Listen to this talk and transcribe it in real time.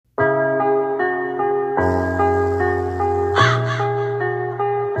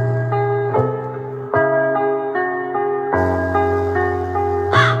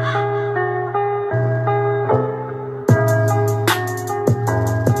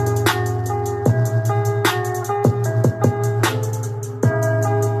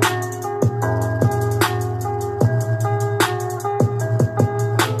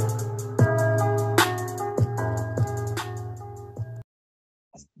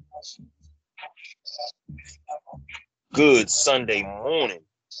Good Sunday morning,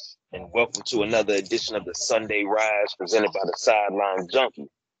 and welcome to another edition of the Sunday Rise presented by the Sideline Junkie.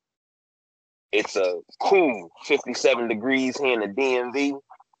 It's a cool 57 degrees here in the DMV.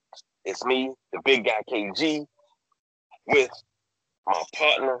 It's me, the big guy KG, with my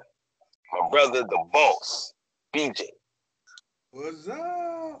partner, my brother, the boss, BJ. What's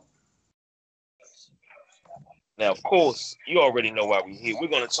up? Now, of course, you already know why we're here. We're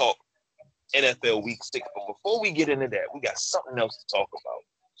going to talk NFL Week 6, but before we get into that, we got something else to talk about.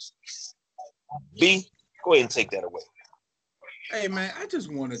 B, go ahead and take that away. Hey man, I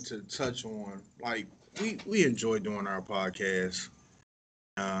just wanted to touch on we enjoy doing our podcast.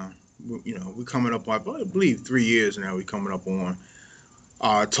 We're coming up on, I believe 3 years now. We're coming up on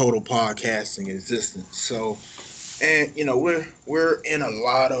our total podcasting existence. So, and we're in a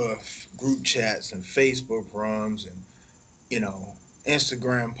lot of group chats and Facebook rooms and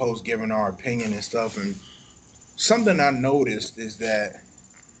Instagram posts giving our opinion and stuff. And something I noticed is that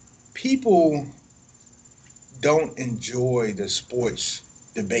people don't enjoy the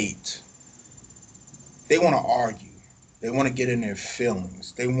sports debate. They want to argue. They want to get in their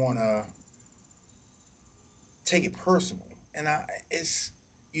feelings. They want to take it personal. And I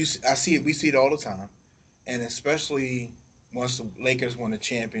see it. We see it all the time, and especially once the Lakers won the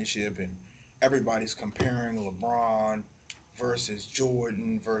championship, and everybody's comparing LeBron versus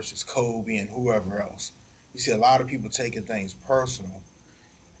Jordan versus Kobe and whoever else. You see a lot of people taking things personal,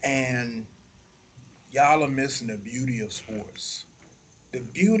 and y'all are missing the beauty of sports. The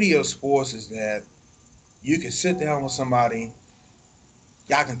beauty of sports is that you can sit down with somebody,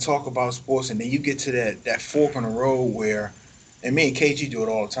 y'all can talk about sports, and then you get to that fork in the road where, and me and KG do it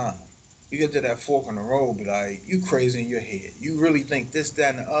all the time. You get to that fork in the road, be like, you crazy in your head. You really think this,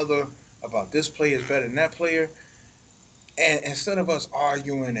 that, and the other about this player is better than that player. And instead of us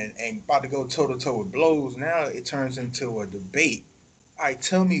arguing and about to go toe to toe with blows, now it turns into a debate. All right,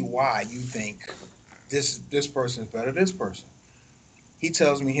 tell me why you think this person is better than this person. He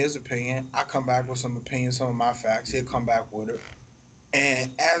tells me his opinion. I come back with some opinion, some of my facts. He'll come back with it.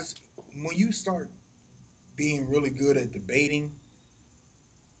 And as when you start being really good at debating,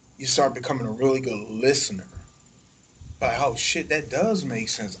 you start becoming a really good listener. Like, oh shit, that does make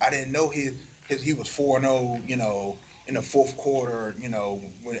sense. I didn't know he was 4-0, in the fourth quarter,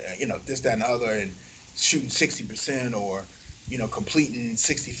 this, that, and the other, and shooting 60% or completing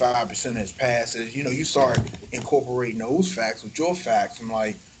 65% of his passes. You start incorporating those facts with your facts. I'm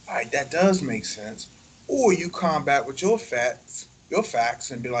like, all right, that does make sense. Or you combat with your facts,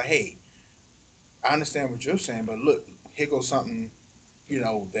 and be like, hey, I understand what you're saying, but look, here goes something,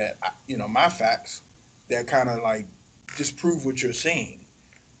 my facts that kind of like disprove what you're saying.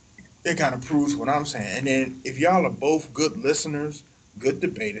 It kind of proves what I'm saying. And then if y'all are both good listeners, good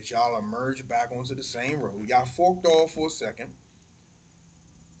debaters, y'all emerge back onto the same road. Y'all forked off for a second.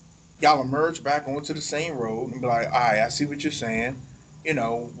 Y'all emerge back onto the same road and be like, all right, I see what you're saying.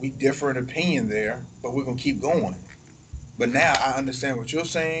 We differ in opinion there, but we're going to keep going. But now I understand what you're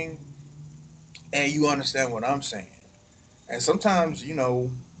saying, and you understand what I'm saying. And sometimes,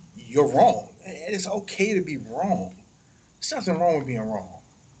 you're wrong. And it's okay to be wrong. There's nothing wrong with being wrong.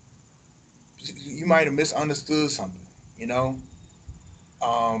 You might have misunderstood something, you know?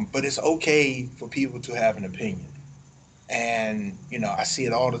 But it's okay for people to have an opinion. And, I see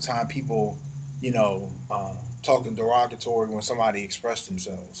it all the time. People, talking derogatory when somebody expressed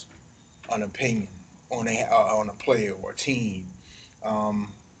themselves, an opinion on a player or a team.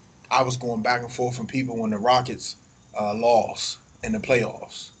 Um, I was going back and forth from people when the Rockets lost in the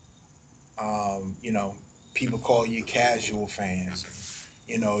playoffs. You know, people call you casual fans,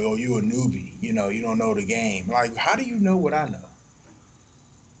 or you a newbie, you don't know the game. Like, how do you know what I know?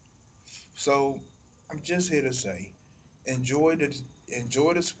 So I'm just here to say, enjoy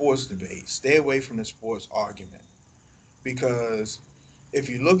the sports debate. Stay away from the sports argument because if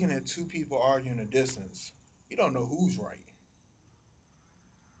you're looking at two people arguing a distance, you don't know who's right.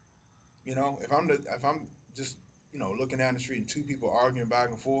 If I'm just looking down the street and two people arguing back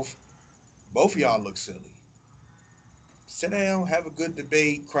and forth, both of y'all look silly. Sit down, have a good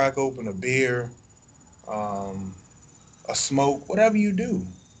debate, crack open a beer, um, a smoke, whatever you do.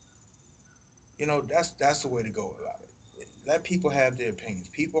 That's the way to go about it. Let people have their opinions.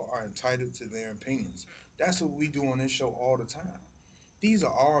 People are entitled to their opinions. That's what we do on this show all the time. These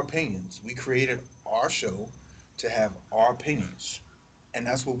are our opinions. We created our show to have our opinions, and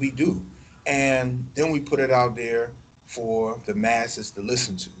that's what we do. And then we put it out there for the masses to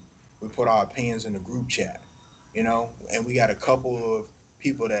listen to. We put our opinions in the group chat, and we got a couple of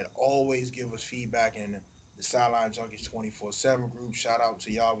people that always give us feedback, and the Sideline Junkies 24/7 group. Shout out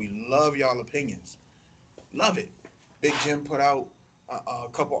to y'all. We love y'all opinions. Love it. Big Jim put out a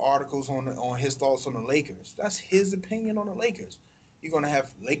couple articles on his thoughts on the Lakers. That's his opinion on the Lakers. You're gonna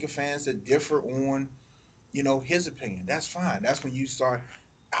have Laker fans that differ on, his opinion. That's fine. That's when you start.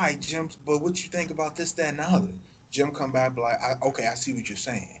 All right, Jim, but what you think about this, that, and the other? Jim come back be like, okay, I see what you're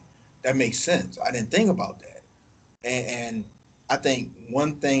saying. That makes sense. I didn't think about that. And I think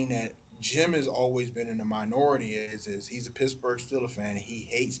one thing that Jim has always been in the minority is he's a Pittsburgh Steelers fan and he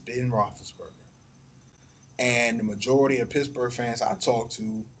hates Ben Roethlisberger. And the majority of Pittsburgh fans I talk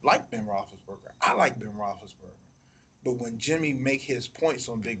to like Ben Roethlisberger. I like Ben Roethlisberger. But when Jimmy make his points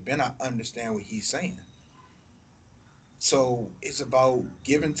on Big Ben, I understand what he's saying. So it's about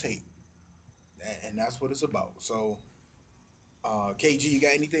give and take, and that's what it's about. So, KG, you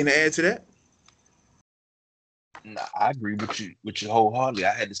got anything to add to that? Nah, I agree with you wholeheartedly.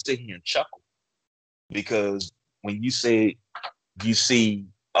 I had to sit here and chuckle because when you said you see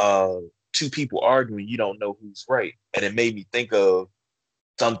two people arguing, you don't know who's right. And it made me think of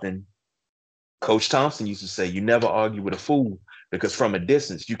something Coach Thompson used to say, you never argue with a fool because from a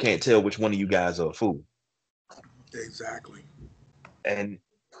distance, you can't tell which one of you guys are a fool. Exactly. And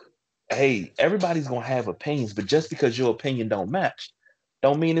hey, everybody's going to have opinions, but just because your opinion don't match,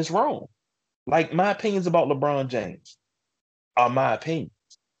 don't mean it's wrong. Like my opinions about LeBron James are my opinions.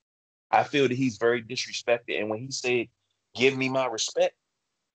 I feel that he's very disrespected. And when he said, give me my respect,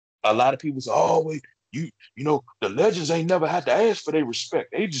 a lot of people say, oh, wait, you know, the legends ain't never had to ask for their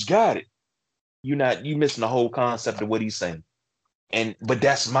respect. They just got it. You missing the whole concept of what he's saying. But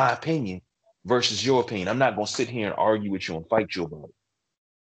that's my opinion versus your opinion. I'm not gonna sit here and argue with you and fight you about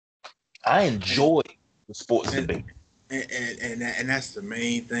it. I enjoy the sports debate. And that's the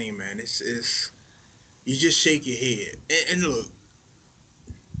main thing, man. It's you just shake your head. And look,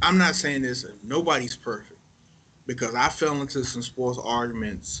 I'm not saying this, nobody's perfect. Because I fell into some sports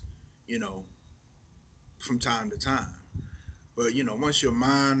arguments, you know, from time to time. But once your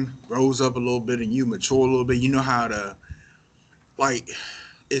mind grows up a little bit and you mature a little bit, you know how to like.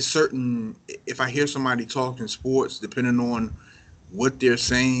 It's certain. If I hear somebody talking sports, depending on what they're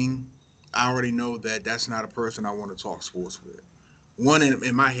saying, I already know that that's not a person I want to talk sports with. One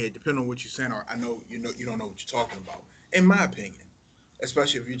in my head, depending on what you're saying, or I know you don't know what you're talking about. In my opinion,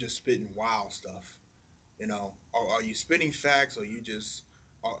 especially if you're just spitting wild stuff, or are you spitting facts, or you just,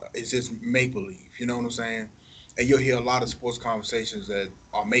 or is this make believe? You know what I'm saying? And you'll hear a lot of sports conversations that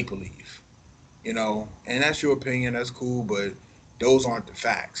are make believe, and that's your opinion. That's cool, but those aren't the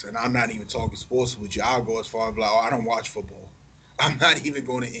facts. And I'm not even talking sports with you. I'll go as far as like, oh, I don't watch football. I'm not even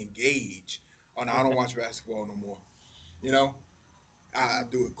going to engage. Oh, no, I don't watch basketball no more. You know, I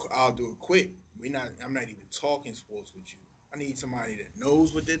do it. I'll do it quick. I'm not even talking sports with you. I need somebody that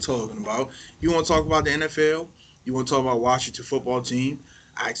knows what they're talking about. You want to talk about the NFL? You want to talk about Washington football team?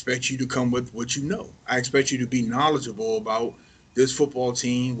 I expect you to come with what you know. I expect you to be knowledgeable about this football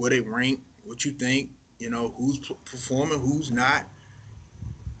team, where they rank, what you think. Who's performing, who's not.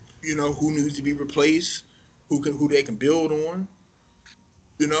 Who needs to be replaced, who they can build on.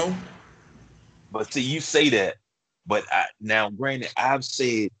 You know, But see, you say that, but now, granted, I've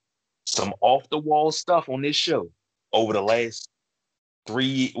said some off the wall stuff on this show over the last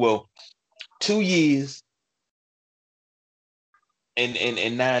 2 years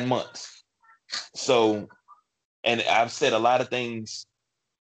and 9 months. So, and I've said a lot of things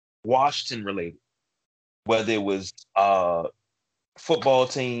Washington related, whether it was football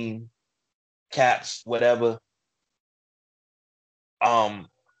team, caps, whatever.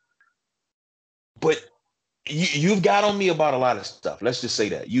 But you've got on me about a lot of stuff. Let's just say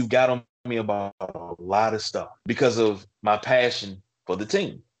that you've got on me about a lot of stuff because of my passion for the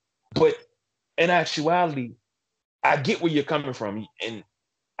team. But in actuality, I get where you're coming from, and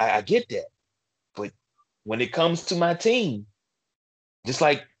I get that. But when it comes to my team, just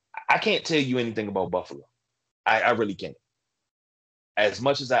like I can't tell you anything about Buffalo. I really can't. As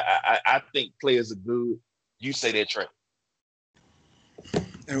much as I think players are good, you say they're trash.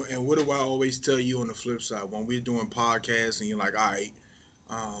 and what do I always tell you on the flip side when we're doing podcasts and you're like, all right,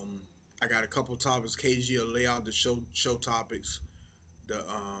 I got a couple topics. KG will lay out the show topics.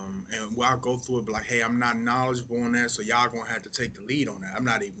 And I'll go through it, but like, hey, I'm not knowledgeable on that, so y'all gonna have to take the lead on that. I'm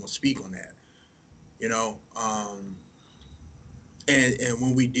not even gonna speak on that. You know, and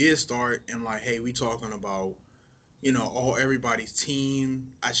when we did start and like, hey, we talking about all everybody's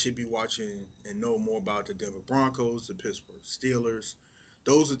team. I should be watching and know more about the Denver Broncos, the Pittsburgh Steelers.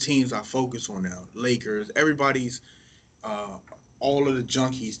 Those are teams I focus on now. Lakers, everybody's, uh, all of the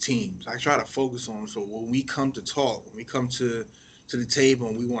junkies teams. I try to focus on them. So when we come to talk, when we come to the table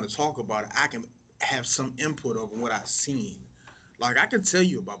and we want to talk about it, I can. have some input over what I've seen. Like I can tell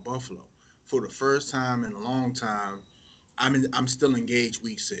you about Buffalo for the first time in a long time. I'm still engaged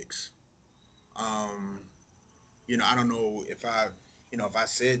week 6. Um, I don't know if if I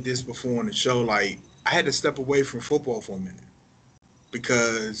said this before on the show, like I had to step away from football for a minute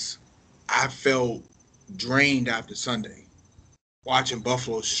because I felt drained after Sunday watching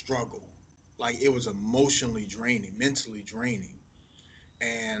Buffalo struggle. Like it was emotionally draining, mentally draining.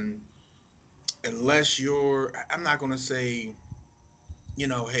 And unless I'm not going to say,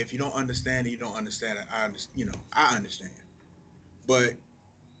 hey, if you don't understand it, you don't understand it. I understand. But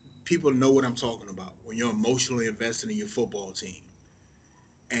people know what I'm talking about when you're emotionally invested in your football team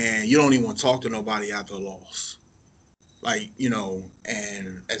and you don't even want to talk to nobody after a loss. Like,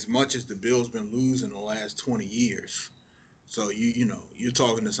 and as much as the Bills been losing the last 20 years, so you're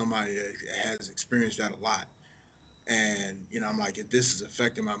talking to somebody that has experienced that a lot. And, I'm like, if this is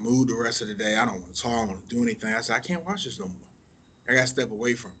affecting my mood the rest of the day, I don't want to talk, I don't want to do anything. I said, I can't watch this no more. I got to step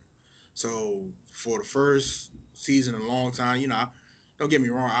away from it. So for the first season in a long time, don't get me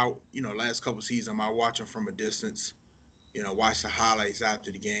wrong, last couple seasons, I watch them from a distance, watch the highlights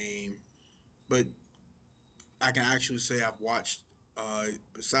after the game. But I can actually say I've watched,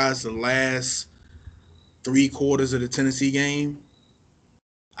 besides the last 3 quarters of the Tennessee game,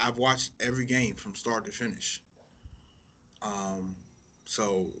 I've watched every game from start to finish. Um,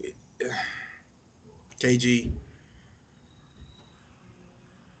 so, KG,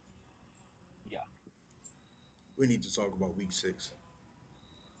 Yeah, we need to talk about week 6.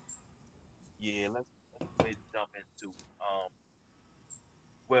 yeah. Let's go ahead and jump into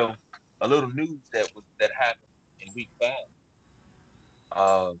well, a little news that happened in week 5.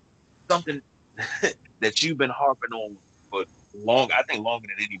 Uh, something that you've been harping on for I think longer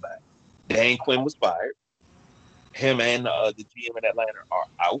than anybody. Dan Quinn was fired. Him and the GM in Atlanta are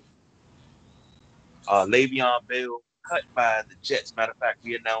out. Le'Veon Bell cut by the Jets. Matter of fact,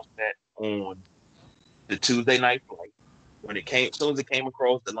 we announced that on the Tuesday night flight. When it came, as soon as it came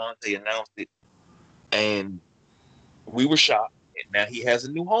across the line, they announced it, and we were shocked. And now he has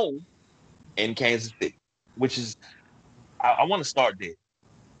a new home in Kansas City, which is I want to start there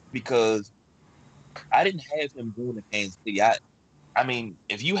because I didn't have him going to Kansas City. I mean,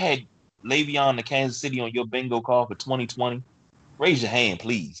 if you had Le'Veon to Kansas City on your bingo card for 2020, raise your hand,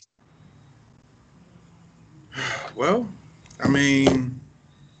 please. Well, I mean,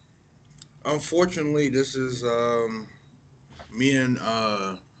 unfortunately, this is me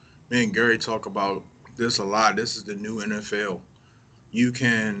and Gary talk about this a lot. This is the new NFL. You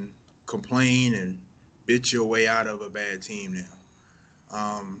can complain and bitch your way out of a bad team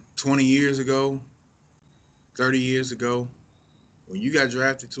now. 20 years ago, 30 years ago, when you got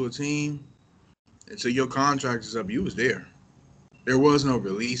drafted to a team until your contract is up, you was there. There was no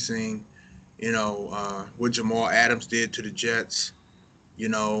releasing. What Jamal Adams did to the Jets.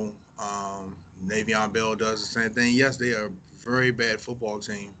 Le'Veon Bell does the same thing. Yes, they are a very bad football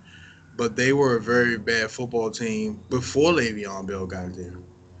team, but they were a very bad football team before Le'Veon Bell got there.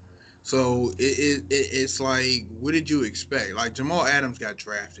 So it's like, what did you expect? Like Jamal Adams got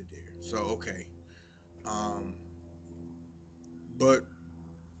drafted there, so okay. Um, but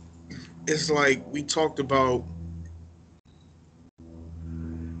it's like we talked about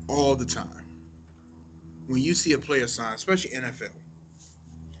all the time. When you see a player sign, especially NFL,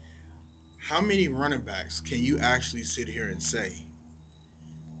 how many running backs can you actually sit here and say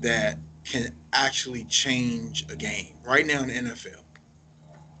that can actually change a game right now in the NFL?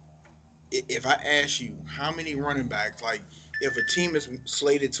 If I ask you how many running backs, like if a team is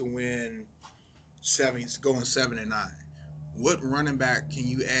slated to win seven, going 7-9, what running back can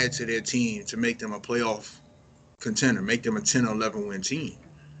you add to their team to make them a playoff contender, make them a 10 or 11 win team?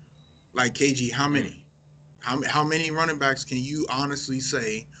 Like KG, how Mm. many? How many running backs can you honestly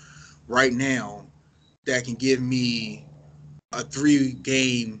say right now that can give me a 3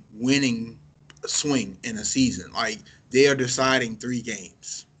 game winning swing in a season? Like they are deciding 3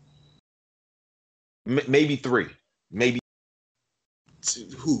 games. Maybe 3. Maybe.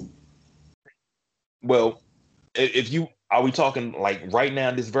 Who? Well, if you are we talking like right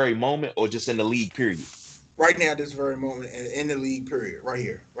now, this very moment, or just in the league period? Right now, this very moment in the league period, right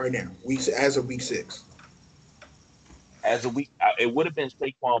here, right now, weeks as of week 6. As a week, it would have been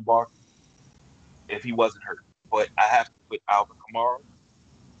Saquon Barkley if he wasn't hurt, but I have to put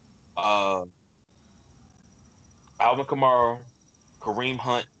uh, Alvin Kamara, Kareem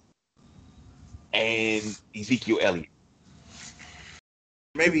Hunt, and Ezekiel Elliott.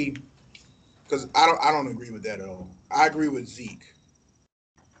 Maybe because I don't agree with that at all. I agree with Zeke.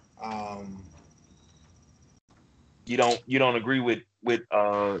 Um, You don't agree with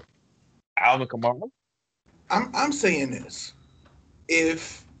Alvin Kamara. I'm saying this.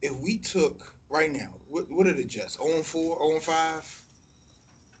 If we took right now, what are the Jets? 0-4, 0-5?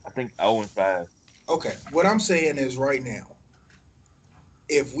 I think 0-5. Okay. What I'm saying is right now,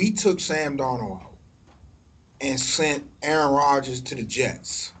 if we took Sam Darnold out and sent Aaron Rodgers to the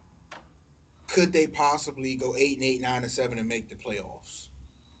Jets, could they possibly go 8-8, 9-7, and make the playoffs?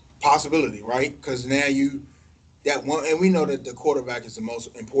 Possibility, right? Because now you that one, and we know that the quarterback is the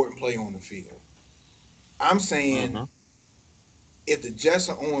most important player on the field. I'm saying Mm-hmm. if the Jets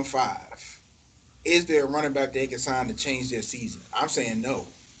are 0-5, is there a running back they can sign to change their season? I'm saying no.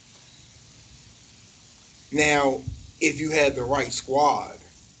 Now, if you had the right squad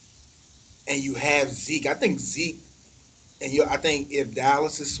and you have Zeke, I think Zeke I think if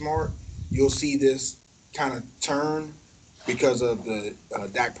Dallas is smart, you'll see this kind of turn because of the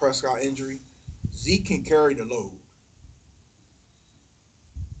Dak Prescott injury. Zeke can carry the load,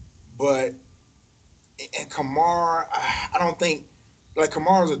 but and Kamara, I don't think like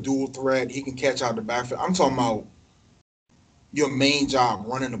Kamara's a dual threat. He can catch out the backfield. I'm talking about your main job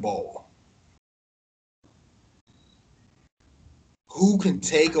running the ball. Who can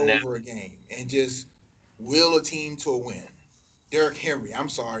take Now, over a game and just will a team to a win? Derrick Henry. I'm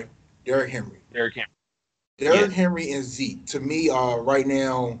sorry, Derrick Henry. Derrick Henry. Yeah. Derrick Henry and Zeke, to me, are right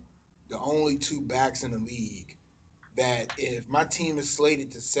now the only two backs in the league that if my team is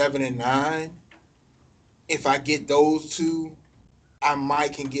slated to 7-9, if I get those two, I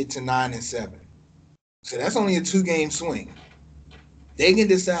might can get to 9-7. So that's only a 2-game swing. They can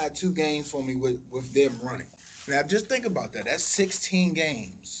decide 2 games for me with them running. Now just think about that. That's 16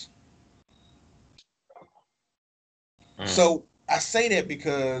 games. Mm. So I say that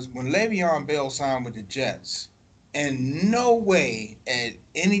because when Le'Veon Bell signed with the Jets, and no way at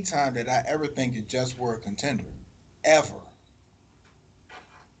any time did I ever think the Jets were a contender, ever.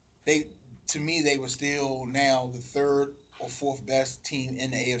 They, to me, they were still now the third or fourth best team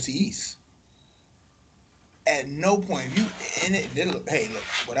in the AFC East. At no point, you and hey, look,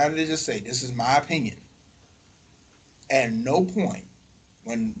 what I did just say, this is my opinion. At no point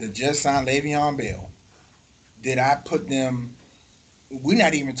when the Jets signed Le'Veon Bell did I put them. We're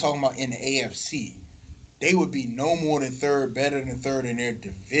not even talking about in the AFC. They would be no more than third, better than third in their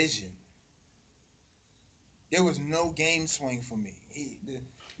division. There was no game swing for me.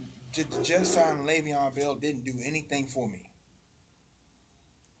 The Jets signing Le'Veon Bell didn't do anything for me.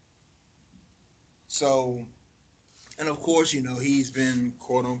 So, and of course, he's been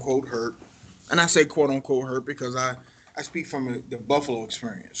quote unquote hurt. And I say quote unquote hurt because I speak from the Buffalo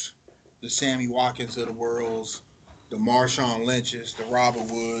experience. The Sammy Watkins of the worlds, the Marshawn Lynch's, the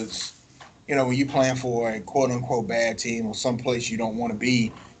Robert Woods. When you're playing for a quote unquote bad team or some place you don't want to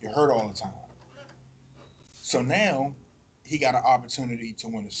be, you're hurt all the time. So now he got an opportunity to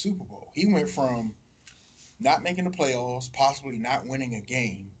win a Super Bowl. He went from not making the playoffs, possibly not winning a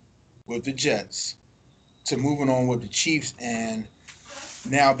game with the Jets, to moving on with the Chiefs and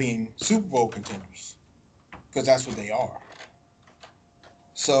now being Super Bowl contenders because that's what they are.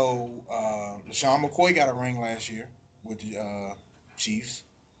 So LaShawn McCoy got a ring last year with the Chiefs,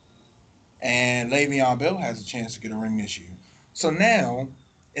 and Le'Veon Bell has a chance to get a ring this year. So now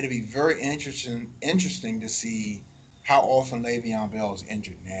it'll be very interesting to see how often Le'Veon Bell is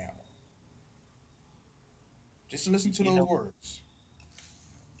injured now. Just listen You, to you those know, words.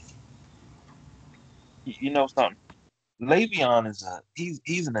 you know something. Le'Veon is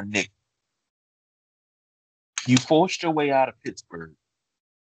he's an enigma. You forced your way out of Pittsburgh.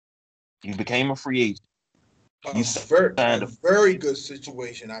 You became a free agent. You A signed very good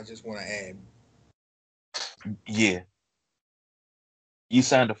situation. I just want to add. yeah. You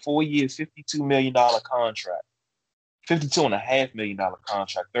signed a 4-year, $52 million contract, $52.5 million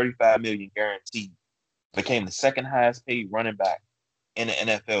contract, $35 million guaranteed. Became the second highest paid running back in the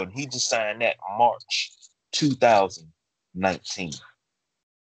NFL, and he just signed that March 2019.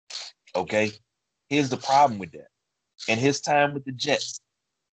 Okay, here's the problem with that. In his time with the Jets,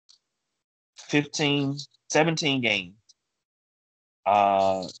 15, 17 games,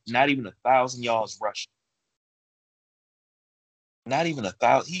 not even 1,000 yards rushing, not even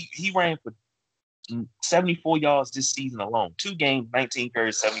 1,000. He ran for 74 yards this season alone. 2 games, 19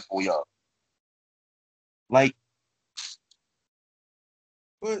 carries, 74 yards. Like,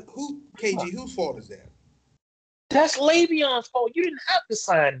 But whose fault is that? that's Le'Veon's fault. You didn't have to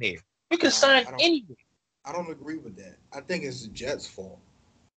sign there. You could No, sign anywhere. I don't agree with that. I think it's the Jets' fault.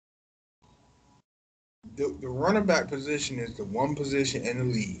 The running back position is the one position in the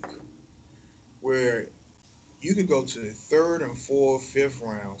league where you could go to the third and fourth, fifth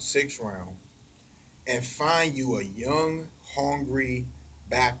round, sixth round, and find you a young, hungry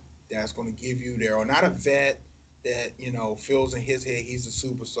back that's going to give you there, or not a vet that feels in his head he's a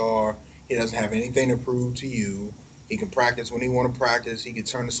superstar. He doesn't have anything to prove to you. He can practice when he want to practice. He can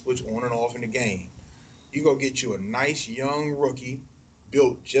turn the switch on and off in the game. You go get you a nice young rookie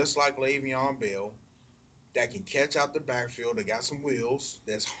built just like Le'Veon Bell that can catch out the backfield, that got some wheels,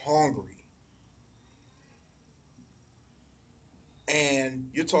 that's hungry.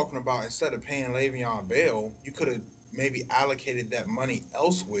 And you're talking about, instead of paying Le'Veon Bell, you could have maybe allocated that money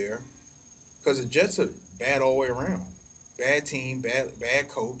elsewhere, because the Jets are bad all the way around. Bad team, bad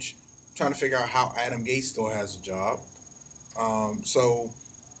coach. Trying to figure out how Adam Gase still has a job. So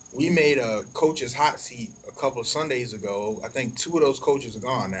we made a coach's hot seat a couple of Sundays ago. I think two of those coaches are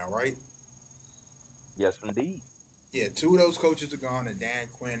gone now, right? Yes, indeed. Yeah, two of those coaches are gone, and Dan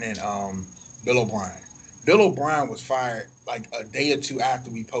Quinn and Bill O'Brien. Bill O'Brien was fired like a day or two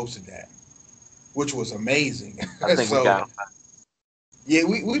after we posted that, which was amazing. I think we So got him. yeah,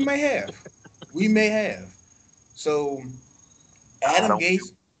 we may have, we may have. So I Adam don't feel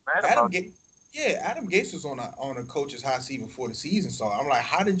Gase, bad Adam about Gase, yeah, Adam Gase was on a coach's hot seat before the season. So I'm like,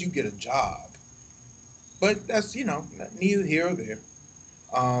 how did you get a job? But that's neither here or there.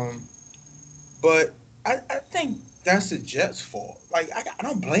 Um, but I think that's the Jets' fault. Like I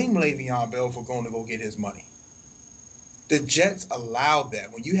don't blame Le'Veon Bell for going to go get his money. The Jets allowed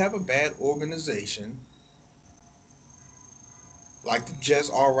that. When you have a bad organization like the Jets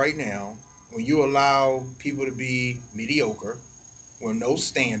are right now, when you allow people to be mediocre with no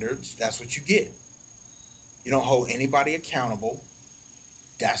standards, that's what you get. You don't hold anybody accountable.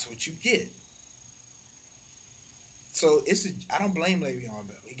 That's what you get. So I don't blame Le'Veon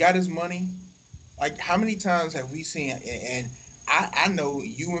Bell. He got his money. Like, how many times have we seen? And I know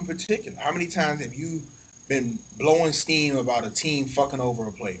you in particular. How many times have you been blowing steam about a team fucking over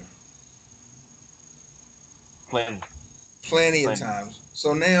a player? plenty, Plenty of plenty. times.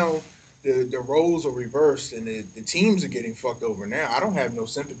 So now the roles are reversed, and the teams are getting fucked over now. I don't have no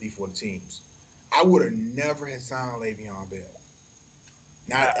sympathy for the teams. I would have never had signed Le'Veon Bell.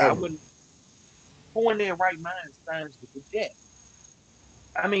 Not I ever. wouldn't go in their right mind signs with the Jets.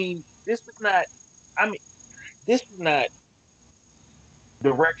 I mean, this was not. I mean, this was not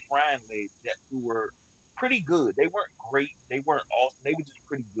the Rex Ryan led Jets, who were pretty good. They weren't great. They weren't awesome. They were just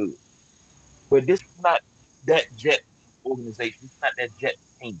pretty good. But this was not that Jets organization. It's not that Jets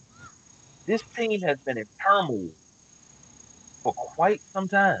team. This team has been in turmoil for quite some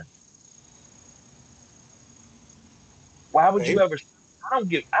time. Why would you They, ever? I don't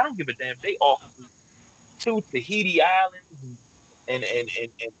give a damn. They offered me two Tahiti islands and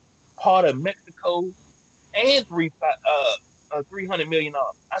part of Mexico and $300 million.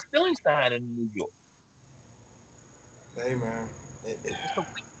 I still ain't signing in New York. hey man. It, it, It's a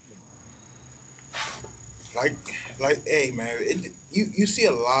waste of money. like hey man. You see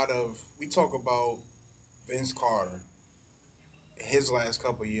a lot of, we talk about Vince Carter, his last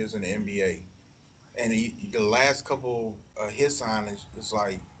couple of years in the NBA, and the last couple his signings, it's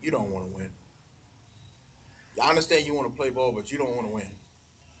like you don't want to win. I understand you want to play ball, but you don't want to win.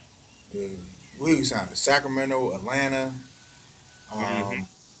 We signed Sacramento, Atlanta. Hmm.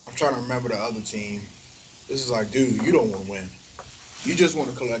 I'm trying to remember the other team. This is like, dude, you don't want to win. You just want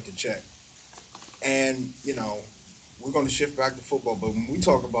to collect a check. And we're going to shift back to football. But when we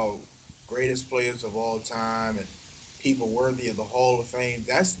talk about greatest players of all time and people worthy of the Hall of Fame,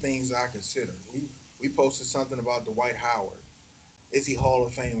 that's things I consider. We posted something about Dwight Howard. Is he Hall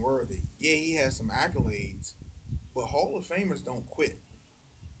of Fame worthy? Yeah, he has some accolades, but Hall of Famers don't quit.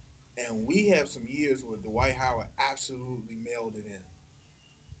 And we have some years where Dwight Howard absolutely mailed it in.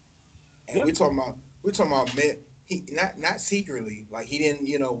 And Yeah, we're talking about he not secretly, like he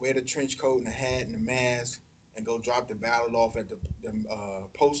didn't wear the trench coat and the hat and the mask and go drop the ballot off at the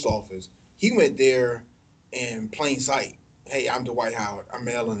post office. He went there in plain sight. Hey, I'm Dwight Howard. I'm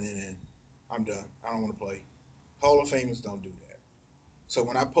mailing it in. I'm done. I don't want to play. Hall of Famers don't do that. So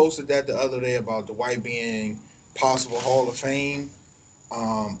when I posted that the other day about Dwight being possible Hall of Fame,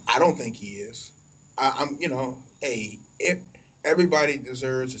 I don't think he is. Hey, everybody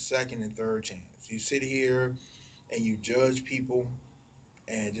deserves a second and third chance. You sit here and you judge people,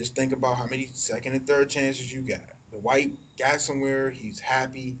 and just think about how many second and third chances you got. The White got somewhere. He's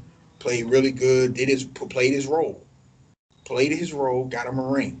happy, played really good, played his role, got him a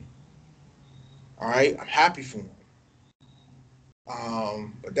ring. All right, I'm happy for him.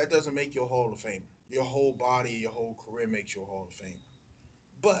 But that doesn't make you a Hall of Famer. Your whole body, your whole career makes you a Hall of Famer.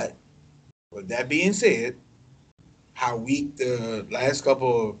 But with that being said, how weak the last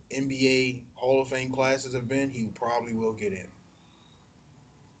couple of NBA Hall of Fame classes have been, he probably will get in.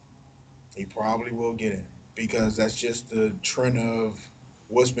 He probably will get in because that's just the trend of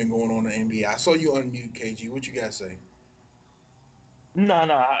what's been going on in the NBA. I saw you unmute, KG. What you got to say? No,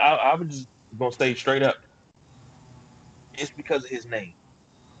 no, I was just gonna stay straight up. It's because of his name.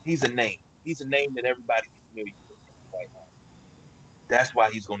 He's a name. He's a name that everybody's familiar with in the White House. That's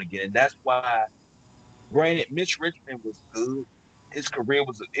why he's gonna get it. That's why. Granted, Mitch Richmond was good. His career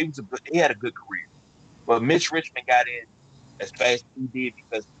was he had a good career, but Mitch Richmond got in as fast as he did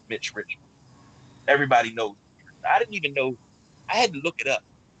because Mitch Richmond. Everybody knows. I didn't even know. I had to look it up.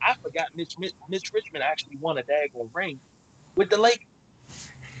 I forgot Mitch Richmond actually won a daggone ring with the Lakers.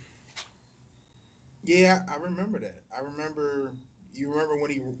 Yeah, I remember that. I remember you remember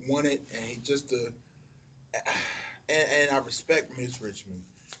when he won it, and he just and I respect Mitch Richmond,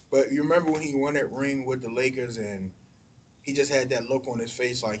 but you remember when he won that ring with the Lakers, and he just had that look on his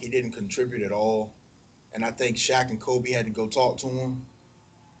face like he didn't contribute at all. And I think Shaq and Kobe had to go talk to him.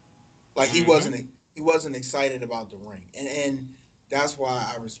 Like Mm-hmm. he wasn't excited about the ring, and that's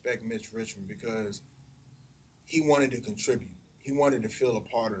why I respect Mitch Richmond because he wanted to contribute. He wanted to feel a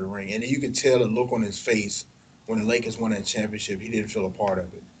part of the ring, and you could tell the look on his face when the Lakers won that championship. He didn't feel a part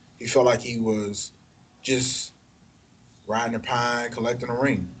of it. He felt like he was just riding a pine, collecting a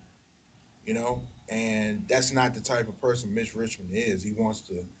ring, you know. And that's not the type of person Mitch Richmond is. He wants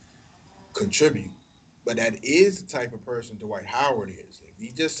to contribute. But that is the type of person Dwight Howard is. If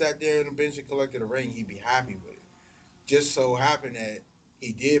he just sat there on the bench and collected a ring, he'd be happy with it. Just so happened that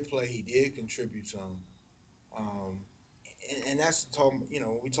he did play, he did contribute some. Um, and that's talk,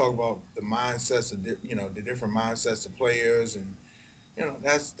 when we talk about the mindsets of the different mindsets of players, and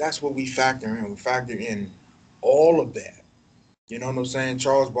that's what we factor in. We factor in all of that. You know what I'm saying?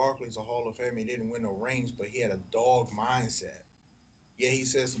 Charles Barkley's a Hall of Famer. He didn't win no rings, but he had a dog mindset. Yeah, he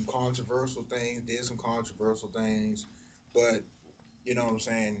said some controversial things, did some controversial things, but you know what I'm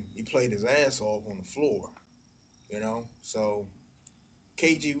saying? He played his ass off on the floor. So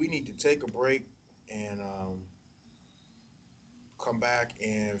KG, we need to take a break and come back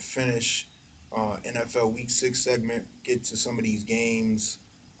and finish NFL Week 6 segment, get to some of these games,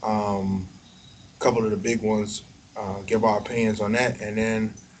 a couple of the big ones, give our opinions on that, and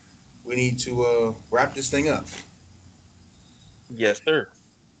then we need to wrap this thing up. Yes, sir.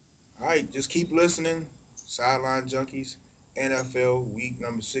 All right, just keep listening. Sideline Junkies, NFL Week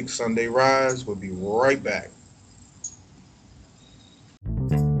number 6 Sunday Rise. We'll be right back.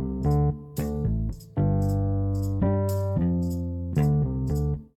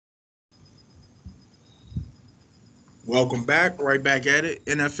 Welcome back. Right back at it.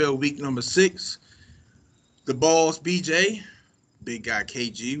 NFL Week number 6. The Balls, BJ, big guy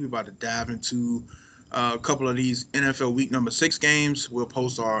KG. We about to dive into a couple of these NFL Week number 6 games. We'll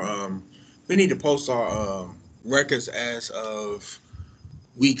post our we need to post our records as of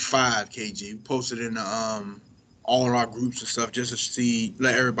Week 5, KG. We posted in all of our groups and stuff just to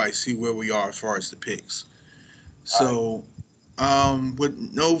let everybody see where we are as far as the picks. All right. So, with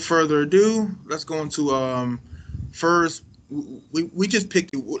no further ado, let's go into first. We just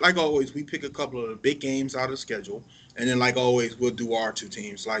picked, like always, we pick a couple of the big games out of the schedule, and then like always, we'll do our two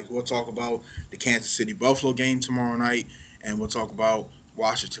teams. Like we'll talk about the Kansas City Buffalo game tomorrow night, and we'll talk about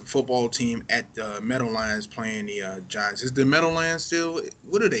Washington football team at the Meadowlands playing the Giants. Is the Meadowlands still?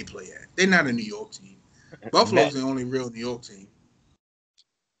 What do they play at? They're not a New York team. Met Buffalo's the only real New York team.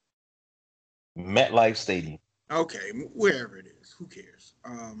 MetLife Stadium. Okay, wherever it is, who cares?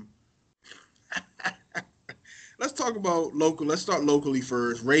 Let's talk about local. Let's start locally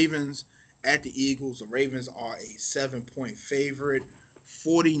first. Ravens at the Eagles. The Ravens are a 7-point favorite,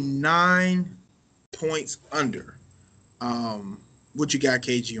 49 points under. What you got,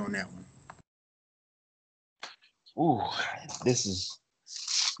 KG, on that one? Ooh, this is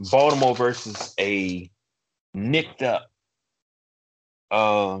Baltimore versus a nicked up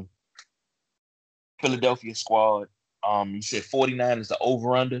uh, Philadelphia squad. You said 49 is the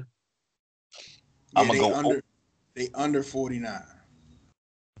over under. I'm Yeah, gonna go. they under 49.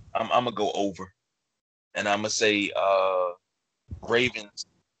 I'm gonna go over, and I'm gonna say Ravens.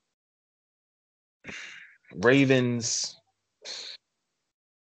 Ravens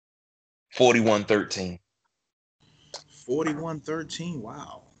 41-13. 41-13.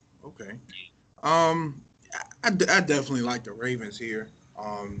 Wow. Okay. Um, I definitely like the Ravens here.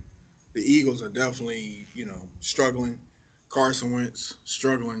 The Eagles are definitely, struggling. Carson Wentz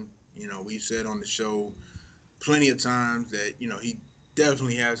struggling. We've said on the show plenty of times that, he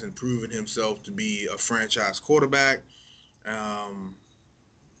definitely hasn't proven himself to be a franchise quarterback. Um,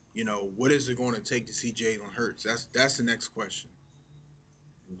 what is it going to take to see Jalen Hurts? That's the next question.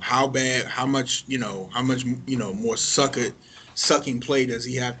 How bad? How much? How much? More sucking play does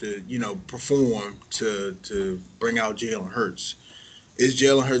he have to perform to bring out Jalen Hurts? is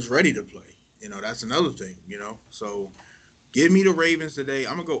Jalen Hurts ready to play? That's another thing. So give me the Ravens today.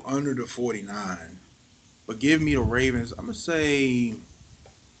 I'm gonna go under the 49, but give me the Ravens. I'm gonna say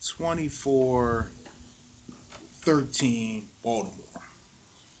 24-13 Baltimore.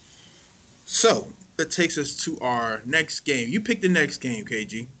 So that takes us to our next game. You pick the next game,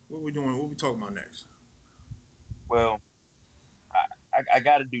 KG. What we doing? What we talking about next? Well, I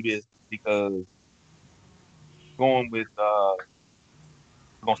got to do this because going with we're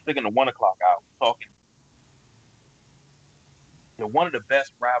gonna stick in the 1 o'clock hour. Talking one of the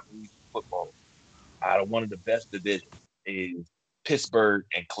best rivalries in football out of one of the best divisions is Pittsburgh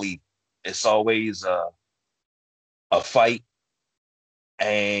and Cleveland. It's always a fight,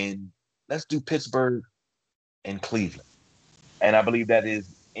 and let's do Pittsburgh and Cleveland. And I believe that is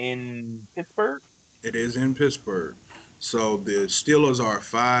in Pittsburgh. It is in Pittsburgh. So the Steelers are a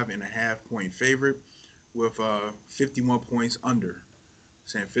 5.5 point favorite with 51 points under.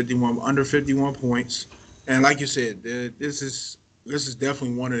 Saying 51 under 51 points. And like you said, this is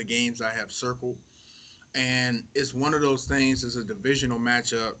definitely one of the games I have circled. And it's one of those things. It's a divisional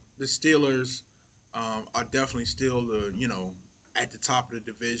matchup. The Steelers are definitely still at the top of the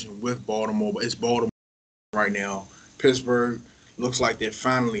division with Baltimore. But it's Baltimore right now. Pittsburgh looks like they're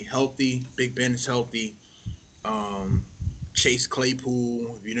finally healthy. Big Ben is healthy. Um, Chase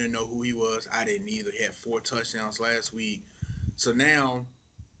Claypool, if you didn't know who he was, I didn't either. He had 4 touchdowns last week. So now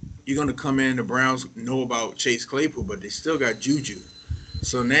you're going to come in. The Browns know about Chase Claypool, but they still got Juju.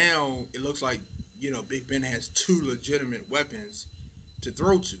 So now it looks like Big Ben has two legitimate weapons to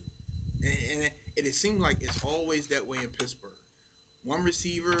throw to, and it seems like it's always that way in Pittsburgh. One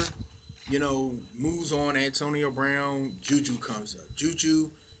receiver, moves on. Antonio Brown, Juju comes up.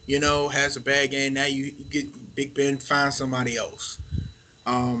 Juju, has a bad game. Now you get Big Ben, find somebody else.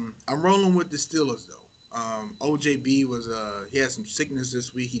 I'm rolling with the Steelers though. OJB was he had some sickness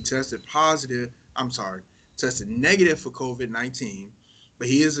this week. He tested positive. I'm sorry, tested negative for COVID-19, but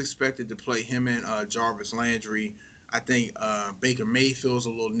he is expected to play. Him and Jarvis Landry. I think Baker Mayfield's a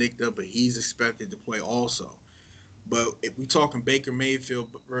little nicked up, but he's expected to play also. But if we talking Baker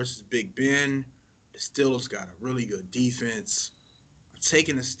Mayfield versus Big Ben, the Steelers got a really good defense. I'm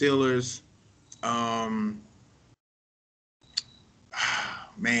taking the Steelers. Um,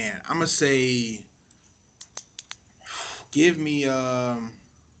 man, I'm gonna say give me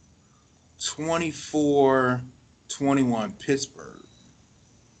 24-21 Pittsburgh.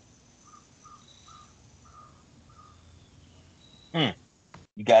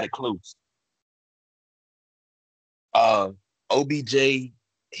 You got it close. Uh, OBJ,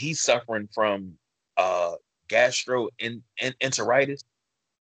 he's suffering from gastroenteritis.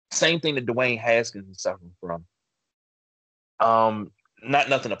 Same thing that Dwayne Haskins is suffering from. Not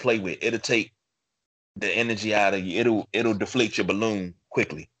nothing to play with. It'll take the energy out of you. It'll deflate your balloon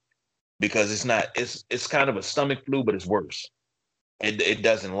quickly because it's kind of a stomach flu, but it's worse. It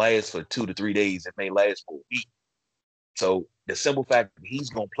doesn't last for 2 to 3 days. It may last for a week. So the simple fact that he's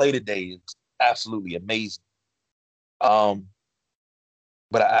gonna play today is absolutely amazing. Um,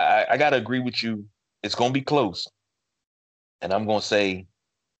 but I gotta agree with you. It's gonna be close, and I'm gonna say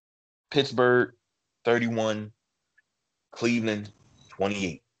Pittsburgh 31, Cleveland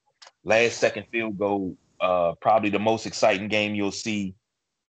 28. Last second field goal, probably the most exciting game you'll see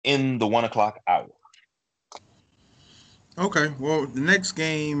in the 1 o'clock hour. Okay, well, the next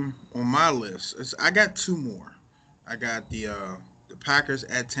game on my list is I got two more. I got the Packers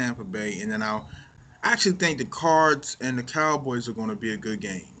at Tampa Bay, and then I actually think the Cards and the Cowboys are going to be a good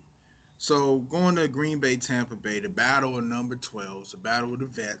game. So going to Green Bay, Tampa Bay, the battle of number 12, the battle of the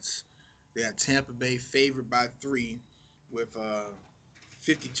vets. They got Tampa Bay favored by 3 with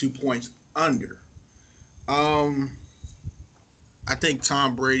 52 points under. Um, I think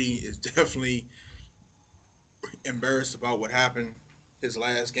Tom Brady is definitely embarrassed about what happened his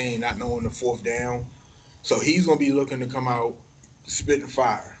last game, not knowing the fourth down. So he's going to be looking to come out spitting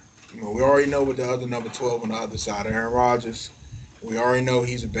fire. We already know what the other number 12 on the other side, Aaron Rodgers. We already know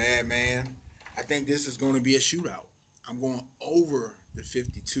he's a bad man. I think this is going to be a shootout. I'm going over the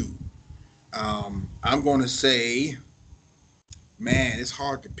 52. I'm going to say, man, it's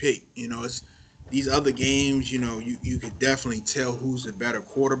hard to pick. It's these other games. You could definitely tell who's the better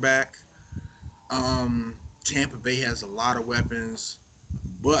quarterback. Tampa Bay has a lot of weapons,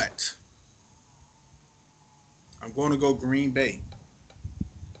 but I'm going to go Green Bay,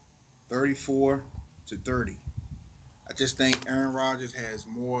 34-30. I just think Aaron Rodgers has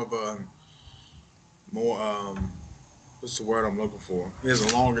more what's the word I'm looking for? He has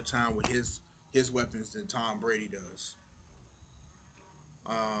a longer time with his weapons than Tom Brady does.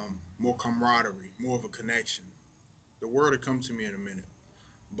 More camaraderie, more of a connection. The word will come to me in a minute.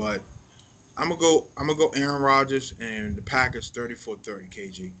 But I'm gonna go Aaron Rodgers and the Packers 34-30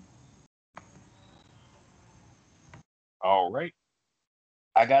 KG. All right.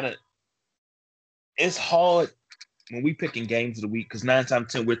 I gotta. It's hard when we picking games of the week because 9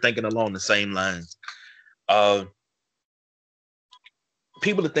 times 10 we're thinking along the same lines. Uh,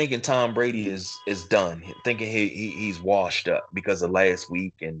 People are thinking Tom Brady is done, thinking he's washed up because of last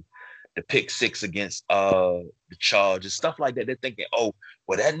week and the pick six against the Chargers, stuff like that. They're thinking, oh,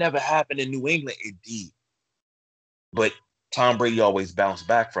 well, that never happened in New England. It did, but Tom Brady always bounced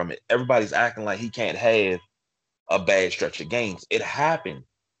back from it. Everybody's acting like he can't have a bad stretch of games. It happened,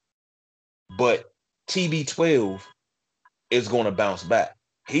 but TB12 is going to bounce back.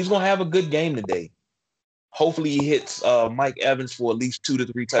 He's going to have a good game today. Hopefully, he hits Mike Evans for at least 2 to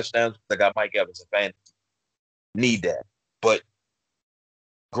 3 touchdowns. I got Mike Evans a fan. Need that. But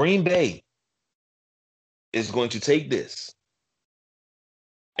Green Bay is going to take this,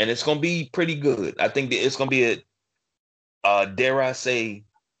 and it's going to be pretty good. I think that it's going to be dare I say,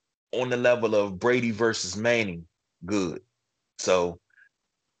 on the level of Brady versus Manning, good. So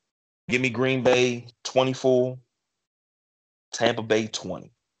give me Green Bay 24, Tampa Bay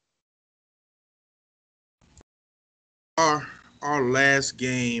 20. Our our last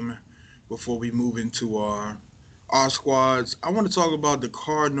game before we move into our squads. I want to talk about the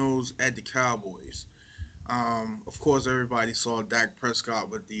Cardinals at the Cowboys. Of course, everybody saw Dak Prescott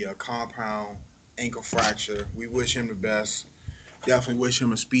with the compound ankle fracture. We wish him the best. Definitely wish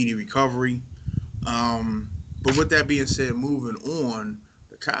him a speedy recovery. But with that being said, moving on,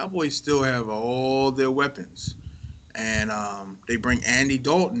 the Cowboys still have all their weapons, and they bring Andy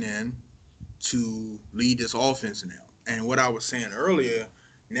Dalton in to lead this offense now. And what I was saying earlier,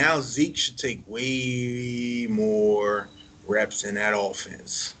 now Zeke should take way more reps in that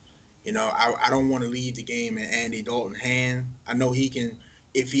offense. I don't want to leave the game in Andy Dalton's hand. I know he can,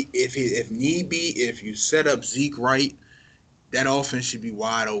 if need be, if you set up Zeke right, that offense should be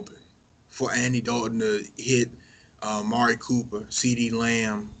wide open for Andy Dalton to hit Mari Cooper, C.D.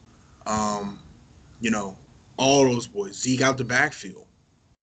 Lamb, um, you know, all those boys. Zeke out the backfield.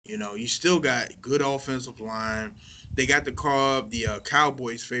 You still got good offensive line. They got the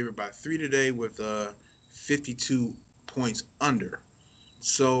Cowboys favored by 3 today with 52 points under.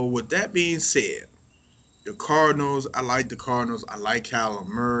 So with that being said, the Cardinals, I like the Cardinals. I like Callum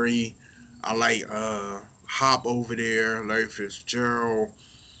Murray. I like Hop over there, Larry Fitzgerald.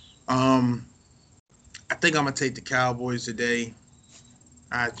 Um, I think I'm gonna take the Cowboys today.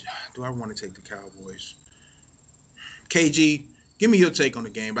 I do I want to take the Cowboys? KG, give me your take on the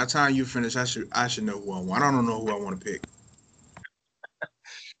game. By the time you finish, I should know who I want. I don't know who I want to pick.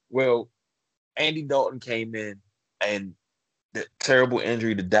 Well, Andy Dalton came in and the terrible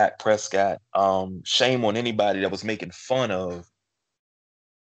injury to Dak Prescott. Shame on anybody that was making fun of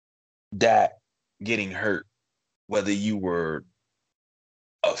Dak getting hurt, whether you were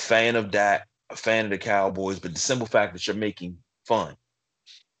a fan of Dak, a fan of the Cowboys, but the simple fact that you're making fun,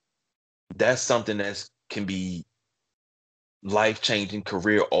 that's something that can be life changing,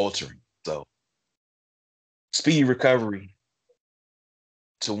 career altering. So, speedy recovery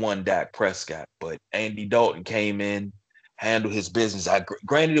to one Dak Prescott, but Andy Dalton came in, handled his business.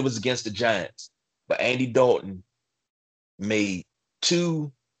 Granted, it was against the Giants, but Andy Dalton made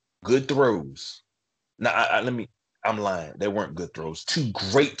 2 good throws. Now, I'm lying. They weren't good throws. 2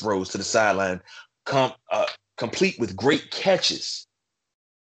 great throws to the sideline, com, uh, complete with great catches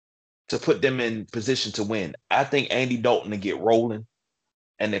to put them in position to win. I think Andy Dalton to get rolling.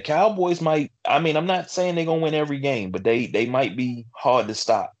 And the Cowboys might, I mean, I'm not saying they're gonna win every game, but they might be hard to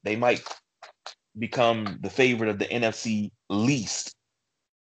stop. They might become the favorite of the NFC least.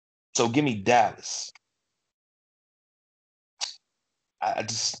 So give me Dallas. I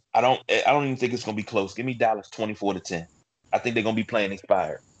don't even think it's gonna be close. Give me Dallas 24-10. I think they're gonna be playing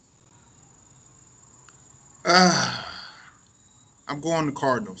inspired. Uh, I'm going to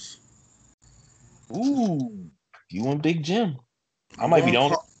Cardinals. Ooh, you and Big Jim. I I'm might be going the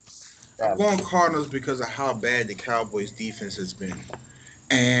only Car- I'm Dallas. going Cardinals because of how bad the Cowboys defense has been.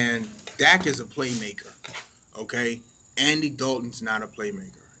 And Dak is a playmaker. Okay, Andy Dalton's not a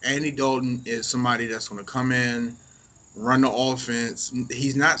playmaker. Andy Dalton is somebody that's going to come in, run the offense.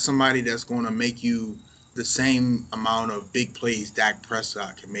 He's not somebody that's going to make you the same amount of big plays Dak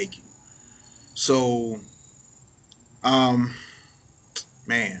Prescott can make you. So, um,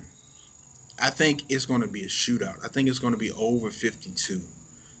 man, I think it's going to be a shootout. I think it's going to be over 52.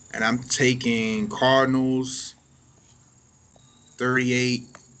 And I'm taking Cardinals 38,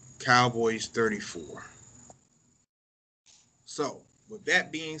 Cowboys 34. So, with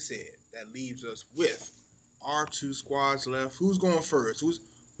that being said, that leaves us with our 2 squads left. Who's going first?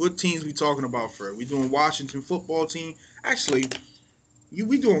 What teams we talking about first? We doing Washington football team? Actually,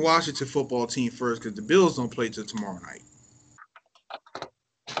 we doing Washington football team first because the Bills don't play till tomorrow night.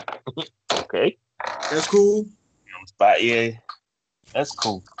 Okay. That's cool. But yeah, that's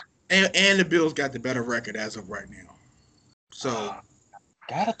cool. And the Bills got the better record as of right now. So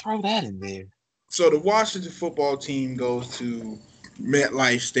Gotta throw that in there. So the Washington football team goes to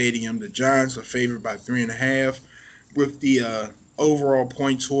MetLife Stadium. The Giants are favored by 3.5. With the overall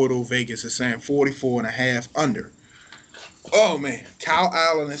point total, Vegas is saying 44.5 under. Oh man, Kyle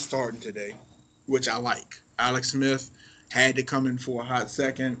Allen is starting today, which I like. Alex Smith had to come in for a hot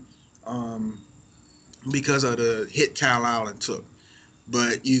second um, because of the hit Kyle Allen took.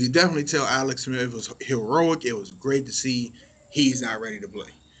 But you can definitely tell Alex Smith was heroic. It was great to see he's not ready to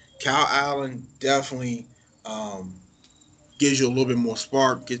play. Kyle Allen definitely um, gives you a little bit more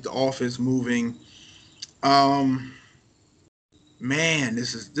spark, get the offense moving. Um, man,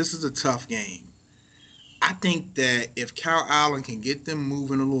 this is a tough game. I think that if Kyle Allen can get them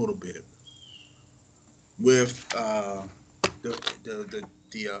moving a little bit with the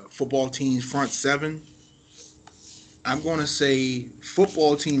football team's front seven, I'm going to say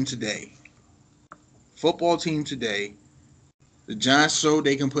football team today. Football team today. The Giants showed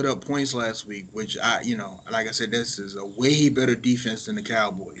they can put up points last week, which like I said, this is a way better defense than the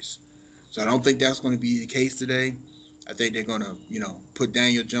Cowboys. So I don't think that's going to be the case today. I think they're going to, put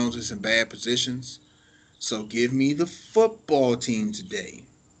Daniel Jones in some bad positions. So give me the football team today.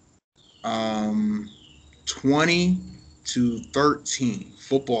 Um, 20-13,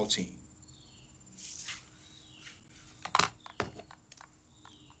 football team.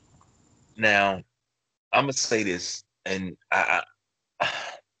 Now, I'm gonna say this, and I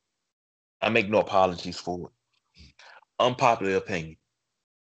make no apologies for it. Unpopular opinion.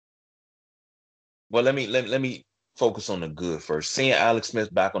 Well, let me focus on the good first. Seeing Alex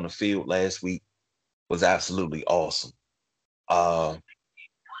Smith back on the field last week was absolutely awesome. Uh,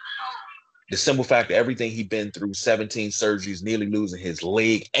 the simple fact that everything he'd been through, 17 surgeries, nearly losing his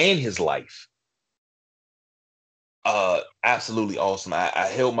leg and his life. Absolutely awesome.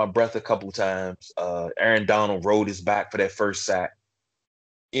 I held my breath a couple of times. Aaron Donald rode his back for that first sack.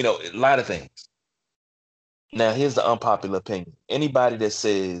 A lot of things. Now, here's the unpopular opinion. Anybody that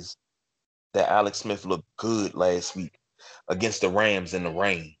says that Alex Smith looked good last week against the Rams in the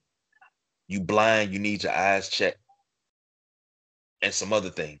rain, you blind, you need your eyes checked, and some other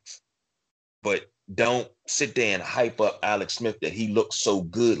things. But don't sit there and hype up Alex Smith that he looked so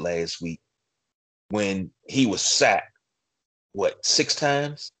good last week when he was sacked, 6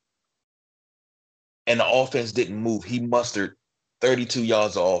 times? And the offense didn't move. He mustered 32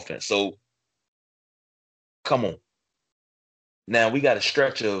 yards of offense. So come on. Now we got a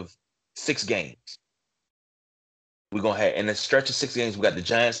stretch of 6 games. We're gonna have in a stretch of 6 games, we got the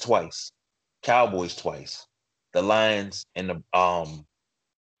Giants twice, Cowboys twice, the Lions, and the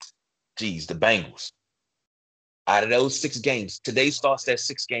Bengals. Out of those 6 games, today starts that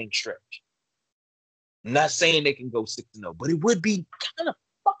 6-game stretch. I'm not saying they can go 6-0, but it would be kind of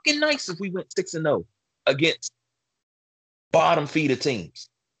fucking nice if we went 6-0 against bottom feeder teams.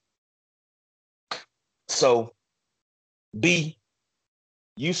 So, B,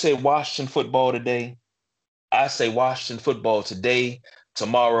 you said Washington football today. I say Washington football today,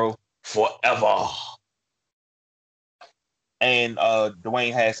 tomorrow, forever. And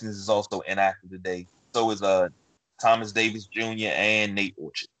Dwayne Haskins is also inactive today. So is Thomas Davis Jr. and Nate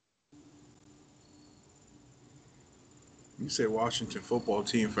Orchard. You say Washington football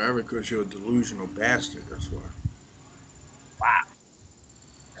team forever because you're a delusional bastard. That's why. Wow.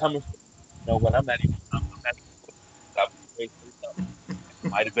 Coming from, what? I'm not even. I'm not even.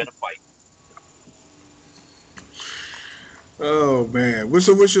 Might have been a fight. Oh man, what's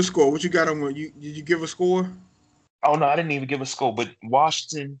your score? What you got on? Did you give a score? Oh no, I didn't even give a score. But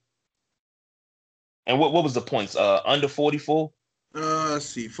Washington. And what was the points? Under 44. Let's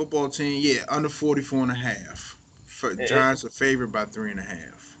see. Football team, yeah, under 44.5. Giants are favored by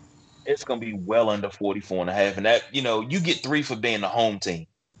 3.5. It's gonna be well under 44.5, and that you get 3 for being the home team.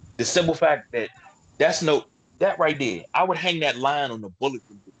 The simple fact that right there, I would hang that line on the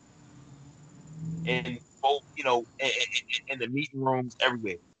bulletin board and both in the meeting rooms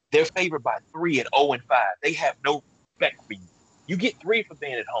everywhere. They're favored by 3 at 0-5. They have no respect for you. You get 3 for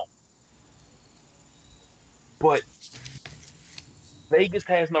being at home, but Vegas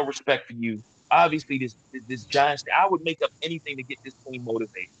has no respect for you. Obviously, this Giants, I would make up anything to get this team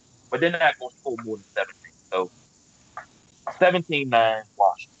motivated, but they're not going to score more than 17. So 17-9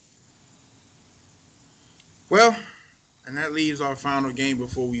 Washington. Well, and that leaves our final game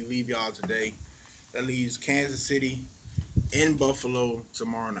before we leave y'all today. That leaves Kansas City in Buffalo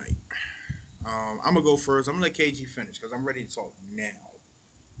tomorrow night. I'm gonna go first. I'm gonna let KG finish because I'm ready to talk now.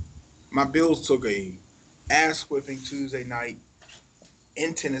 My Bills took a ass whipping Tuesday night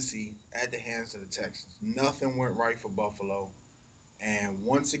in Tennessee at the hands of the Texans. Nothing went right for Buffalo, and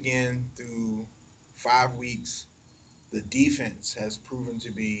once again, through 5 weeks, the defense has proven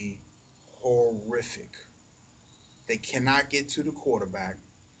to be horrific. They cannot get to the quarterback.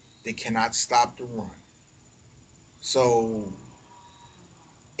 They cannot stop the run. So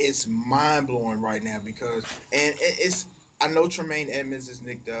it's mind blowing right now because it's I know Tremaine Edmonds is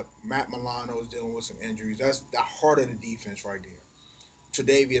nicked up. Matt Milano is dealing with some injuries. That's the heart of the defense right there.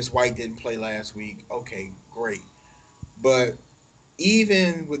 Tre'Davious White didn't play last week. Okay, great. But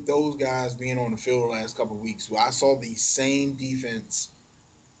even with those guys being on the field the last couple of weeks, I saw the same defense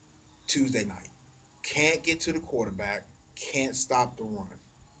Tuesday night. Can't get to the quarterback. Can't stop the run.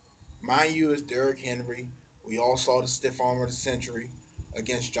 Mind you, it's Derrick Henry. We all saw the stiff arm of the century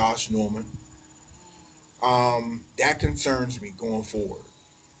against Josh Norman. That concerns me going forward.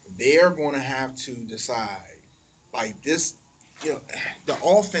 They're going to have to decide, like this. You know, the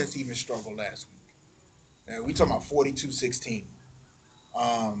offense even struggled last week. And we talking about 42-16.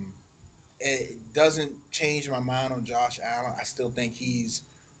 Um, it doesn't change my mind on Josh Allen. I still think he's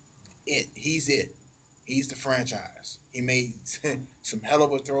it. He's it. He's the franchise. He made some hell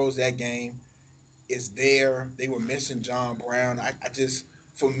of a throws that game. It's there. They were missing John Brown. I just,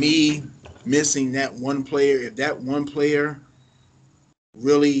 for me, missing that one player, if that one player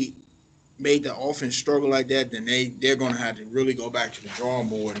really made the offense struggle like that, then they're going to have to really go back to the drawing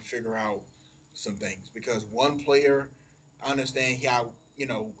board and figure out some things because one player, I understand how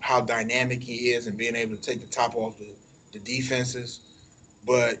how dynamic he is and being able to take the top off the defenses,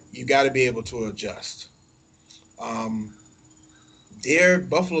 but you got to be able to adjust. Um, there,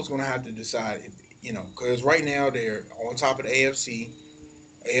 Buffalo's going to have to decide, because right now they're on top of the AFC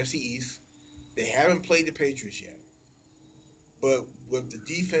East. They haven't played the Patriots yet. But with the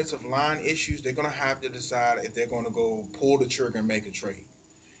defensive line issues, they're going to have to decide if they're going to go pull the trigger and make a trade.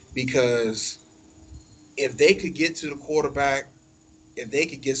 Because if they could get to the quarterback, if they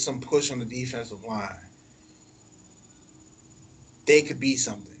could get some push on the defensive line, they could be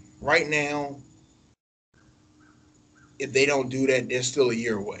something. Right now, if they don't do that, they're still a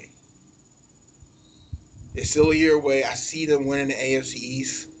year away. They're still a year away. I see them winning the AFC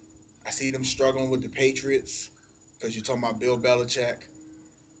East. I see them struggling with the Patriots because you're talking about Bill Belichick.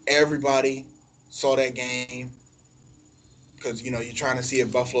 Everybody saw that game because you're trying to see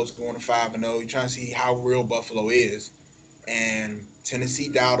if Buffalo's going to 5-0. You're trying to see how real Buffalo is. And Tennessee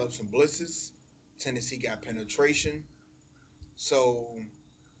dialed up some blitzes. Tennessee got penetration. So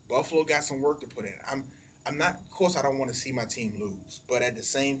Buffalo got some work to put in. I'm not. Of course, I don't want to see my team lose, but at the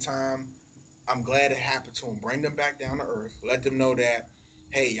same time, I'm glad it happened to them. Bring them back down to earth. Let them know that,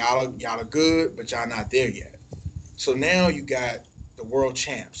 hey, y'all are good, but y'all not there yet. So now you got the world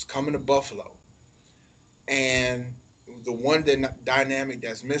champs coming to Buffalo, and the one dynamic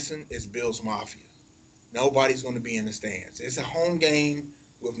that's missing is Bills Mafia. Nobody's going to be in the stands. It's a home game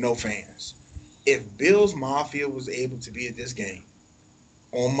with no fans. If Bills Mafia was able to be at this game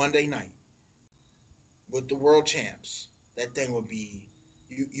on Monday night with the world champs, that thing would be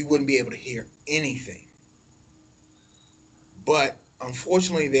you wouldn't be able to hear anything. But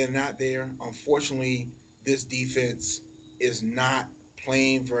unfortunately, they're not there. Unfortunately, this defense is not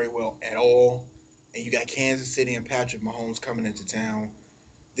playing very well at all. And you got Kansas City and Patrick Mahomes coming into town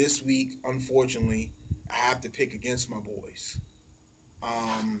this week. Unfortunately, I have to pick against my boys.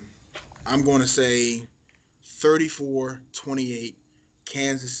 Um, I'm going to say 34-28,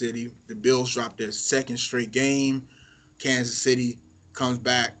 Kansas City. The Bills dropped their second straight game. Kansas City comes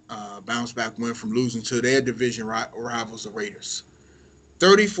back, bounce back win from losing to their division rivals, the Raiders.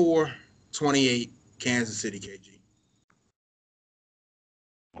 34-28, Kansas City, KG.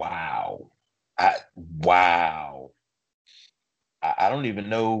 Wow. Wow. I don't even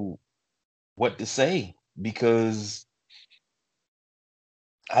know what to say because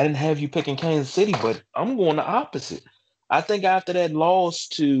I didn't have you picking Kansas City, but I'm going the opposite. I think after that loss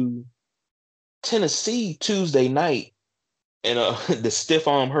to Tennessee Tuesday night and the stiff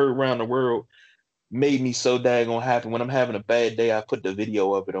arm heard around the world made me so daggone happy. When I'm having a bad day, I put the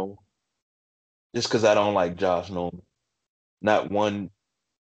video of it on just because I don't like Josh Norman. Not one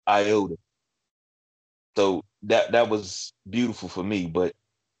iota. So that was beautiful for me. But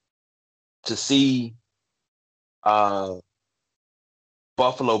to see uh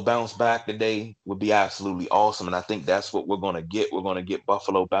Buffalo bounce back today would be absolutely awesome. And I think that's what we're gonna get. We're gonna get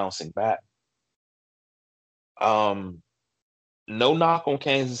Buffalo bouncing back. Um, no knock on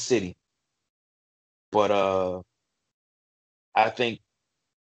Kansas City, but I think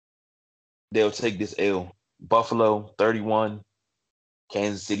they'll take this L. Buffalo 31,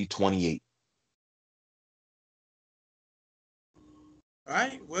 Kansas City 28. All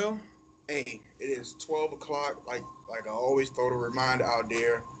right. Well, hey, it is 12 o'clock. Like I always throw the reminder out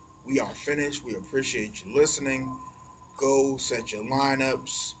there. We are finished. We appreciate you listening. Go set your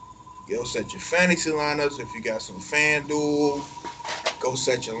lineups. Go set your fantasy lineups. If you got some FanDuel, go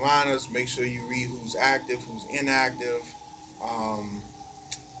set your lineups. Make sure you read who's active, who's inactive. Um,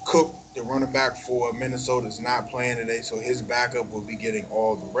 Cook, the running back for Minnesota, is not playing today, so his backup will be getting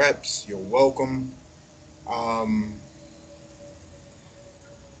all the reps. You're welcome. Um,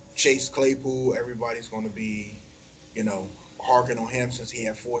 Chase Claypool, everybody's going to be, you know, harking on him since he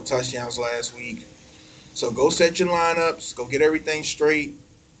had 4 touchdowns last week. So go set your lineups. Go get everything straight.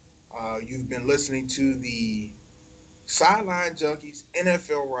 You've been listening to the Sideline Junkies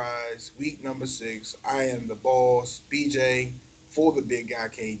NFL Rise, week number 6. I am the boss, BJ, for the big guy,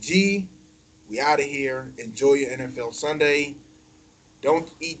 KG. We out of here. Enjoy your NFL Sunday.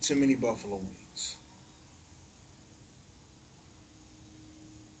 Don't eat too many buffalo wings.